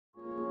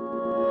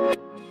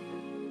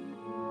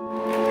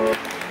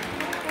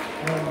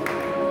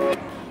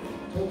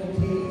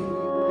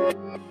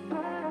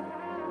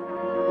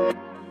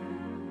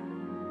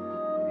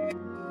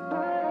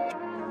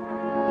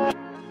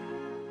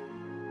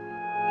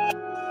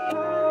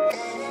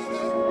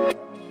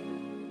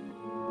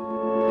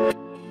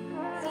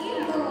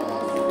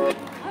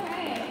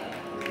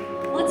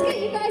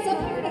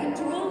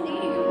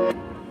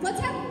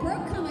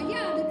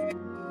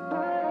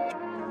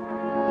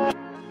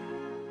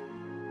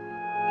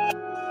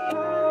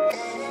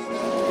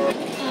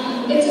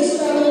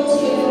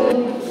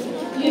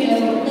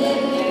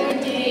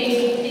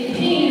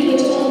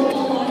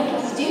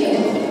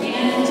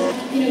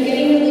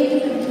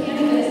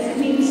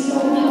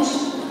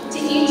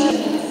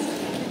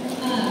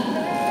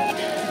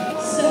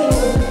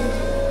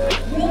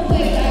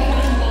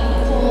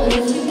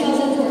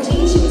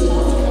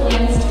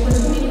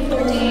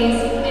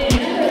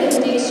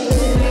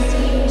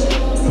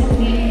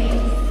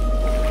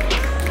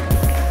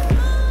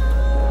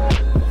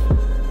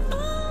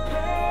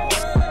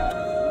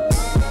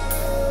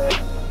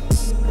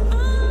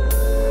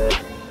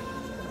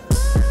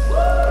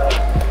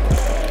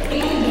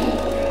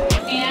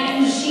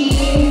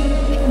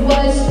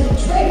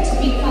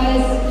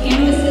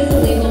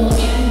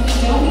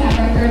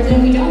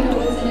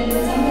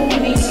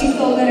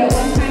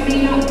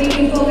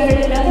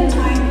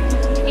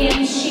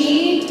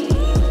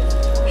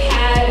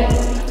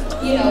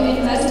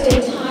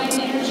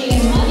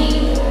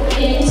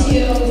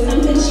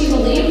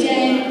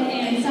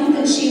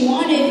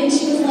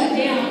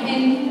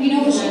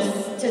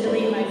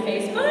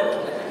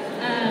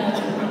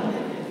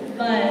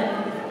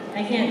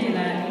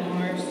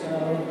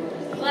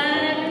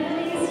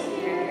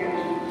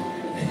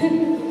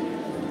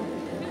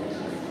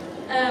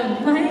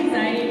My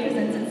anxiety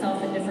presents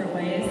itself in different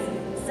ways.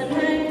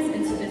 Sometimes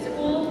it's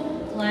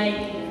physical, like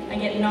I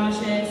get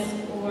nauseous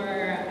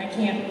or I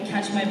can't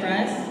catch my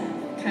breath,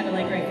 kind of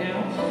like right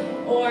now,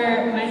 or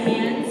my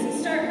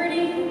hands start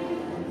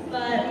hurting,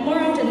 but more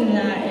often than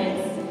that,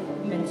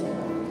 it's mental.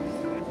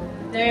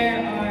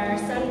 There are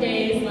some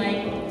days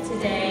like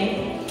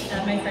today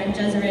that my friend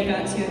Desiree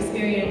got to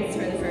experience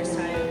for the first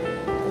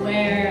time,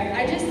 where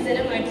I just sit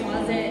in my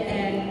closet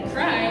and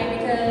cry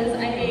because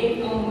I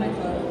hate all of my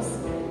clothes.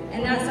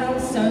 And that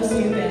sounds so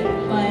stupid,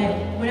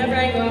 but whenever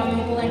I go out,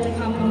 people like to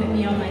compliment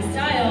me on my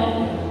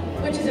style,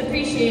 which is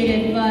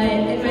appreciated, but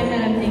in my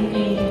head I'm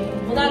thinking,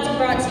 well, that's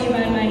brought to you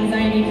by my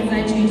anxiety because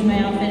I changed my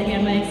outfit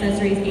and my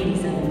accessories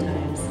 87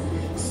 times.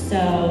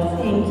 So,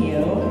 thank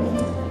you.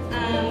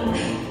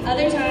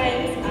 Other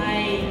times,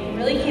 I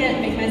really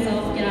can't make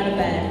myself get out of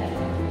bed,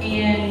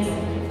 and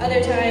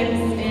other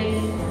times,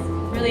 it's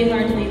really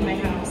hard to leave my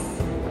house.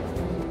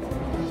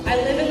 I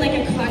live in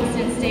like a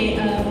constant state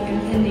of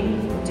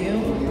impending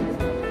doom,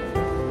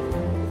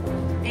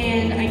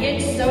 and I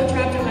get so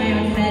trapped in my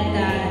own head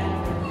that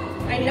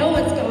I know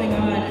what's going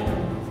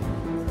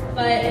on,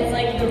 but it's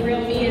like the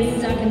real me is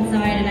stuck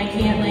inside and I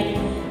can't like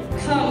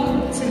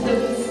come to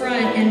the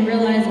front and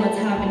realize what's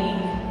happening,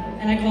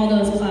 and I call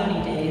those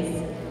cloudy days.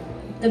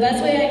 The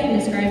best way I can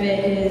describe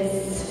it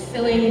is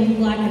feeling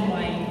black and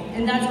white,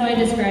 and that's how I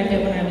described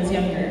it when I was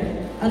younger.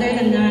 Other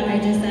than that, I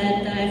just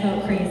said that I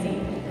felt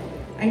crazy.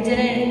 I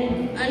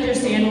didn't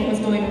understand what was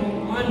going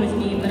on with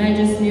me, but I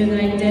just knew that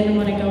I didn't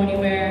want to go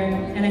anywhere,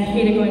 and I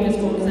hated going to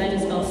school because I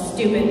just felt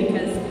stupid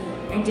because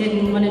I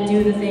didn't want to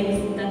do the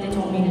things that they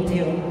told me to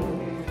do.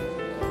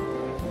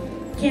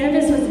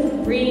 Cannabis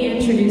was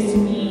reintroduced to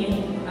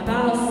me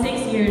about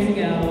 6 years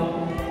ago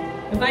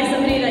by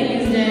somebody that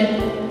used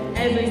it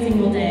every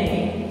single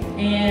day,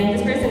 and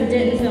this person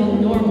didn't feel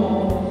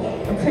normal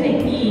or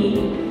couldn't eat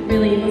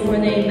really before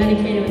they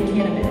medicated with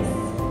cannabis.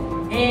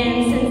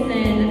 And since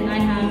then, I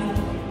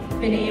have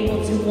been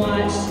able to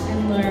watch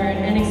and learn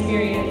and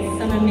experience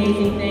some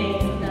amazing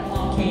things that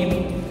all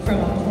came from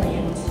a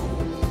plant.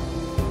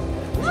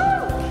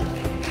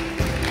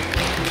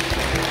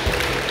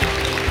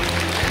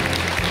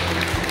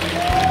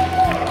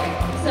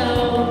 So,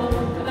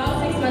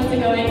 about 6 months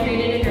ago, I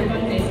created a group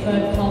on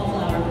Facebook called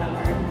Flower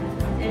Power.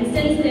 And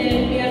since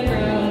then, we have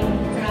grown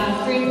to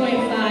have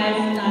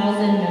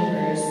 3,500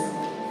 members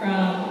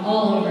from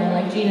all over,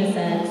 like Gina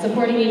said,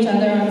 supporting each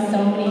other on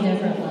so many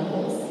different levels.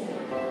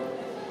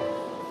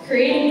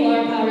 Creating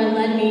Flower Power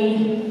led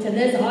me to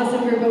this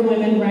awesome group of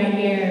women right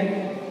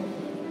here,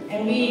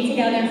 and we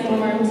together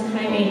formed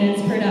High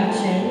Maintenance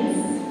Productions.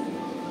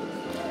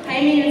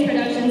 High Maintenance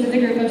Productions is a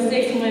group of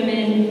 6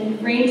 women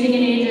ranging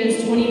in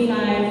ages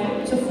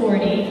 25 to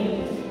 40.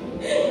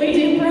 We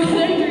do product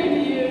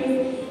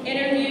reviews,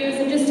 interviews,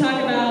 and just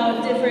talk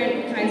about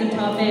different kinds of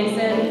topics.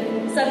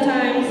 And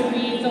sometimes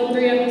we film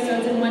 3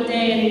 episodes in one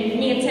day, and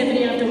me and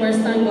Tiffany have to wear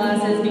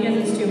sunglasses because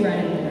it's too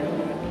bright in the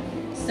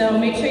room. So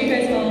make sure you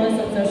guys follow us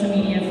on social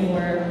media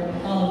for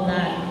all of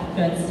that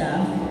good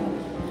stuff.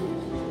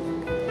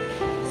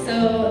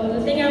 So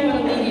the thing I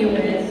want to leave you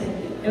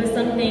with, it was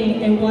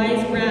something a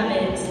wise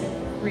rabbit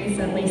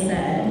recently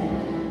said.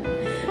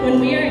 When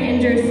we are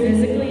injured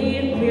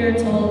physically, we are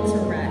told to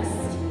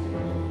rest.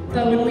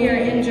 But when we are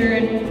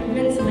injured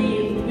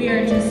mentally, we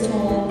are just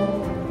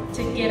told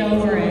to get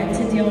over it,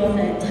 to deal with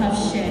it, tough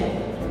shit.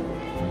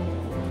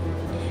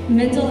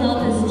 Mental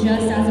health is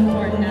just as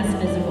important as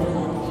physical health.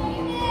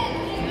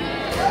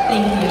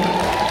 Thank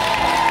you.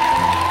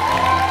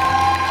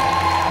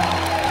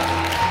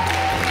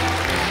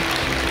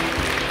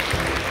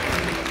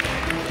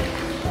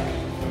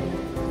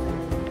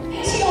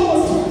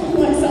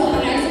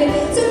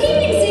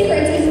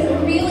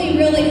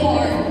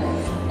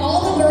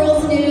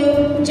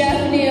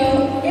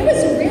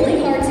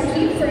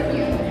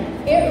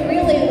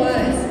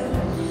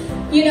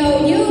 You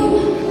know,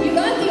 you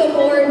got the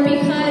award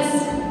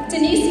because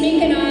Denise,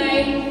 Mink, and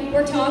I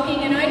were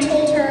talking, and I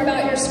told her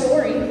about your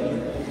story.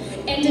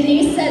 And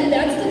Denise said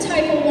that's the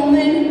type of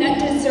woman that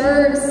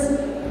deserves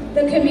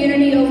the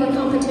Community Over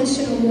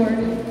Competition Award.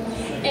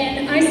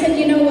 And I said,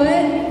 you know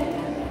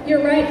what?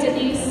 You're right,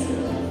 Denise.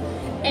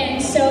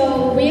 And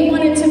so we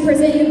wanted to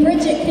present you.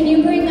 Bridget, can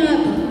you bring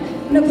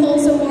up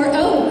Nicole's award?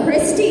 Oh,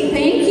 Christy,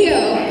 thank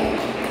you.